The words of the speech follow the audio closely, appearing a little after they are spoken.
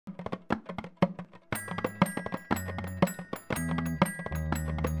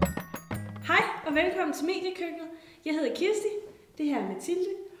og velkommen til Mediekøkkenet. Jeg hedder Kirsti, det her er Mathilde,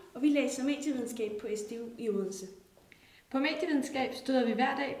 og vi læser Medievidenskab på SDU i Odense. På Medievidenskab støder vi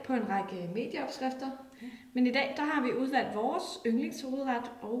hver dag på en række medieopskrifter, men i dag der har vi udvalgt vores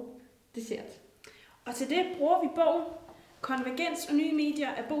yndlingshovedret og dessert. Og til det bruger vi bogen Konvergens og nye medier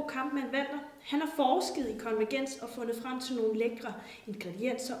af Bo Kampmann-Walter. Han har forsket i konvergens og fundet frem til nogle lækre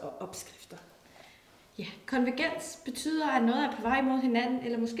ingredienser og opskrifter. Ja, konvergens betyder, at noget er på vej mod hinanden,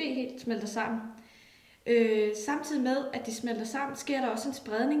 eller måske helt smelter sammen. Samtidig med, at de smelter sammen, sker der også en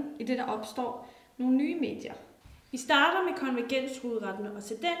spredning i det, der opstår nogle nye medier. Vi starter med konvergenshovedrettene, og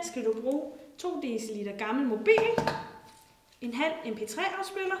til den skal du bruge 2 dl gammel mobil, en halv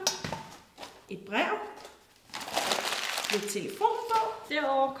MP3-afspiller, et brev, lidt telefonbog.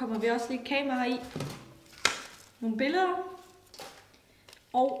 Derover kommer vi også lige kamera i, nogle billeder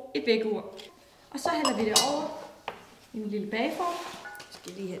og et vækkeur. Og så hælder vi det over i en lille bageform. Så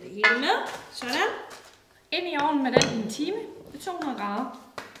skal lige have det hele med. Sådan. Ind i ovnen med den i en time ved 200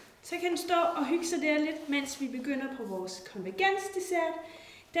 grader. Så kan den stå og hygge sig der lidt, mens vi begynder på vores konvergensdessert.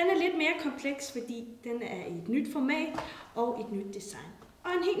 Den er lidt mere kompleks, fordi den er i et nyt format og et nyt design.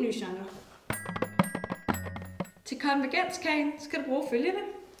 Og en helt ny genre. Til konvergenskagen skal du bruge følgende: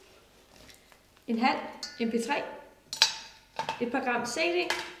 en halv MP3, et par gram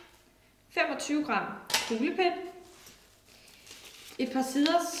CD, 25 gram kuglepen, et par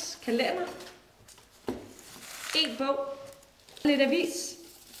siders kalender, en bog, lidt avis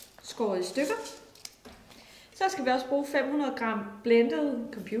skåret i stykker. Så skal vi også bruge 500 gram blendet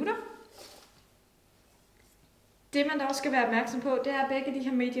computer. Det man da også skal være opmærksom på, det er, at begge de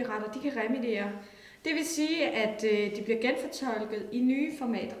her medieretter, de kan remediere. Det vil sige, at de bliver genfortolket i nye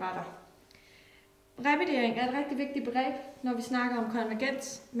formatretter. Remediering er et rigtig vigtigt begreb, når vi snakker om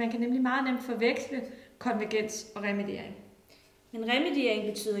konvergens. Man kan nemlig meget nemt forveksle konvergens og remediering. Men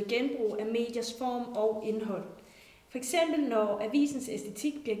remediering betyder genbrug af mediers form og indhold. For eksempel når avisens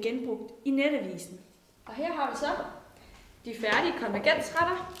æstetik bliver genbrugt i netavisen. Og her har vi så de færdige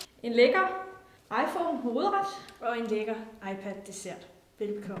konvergensretter. En lækker iPhone hovedret og en lækker iPad dessert.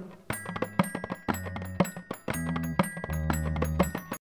 Velkommen.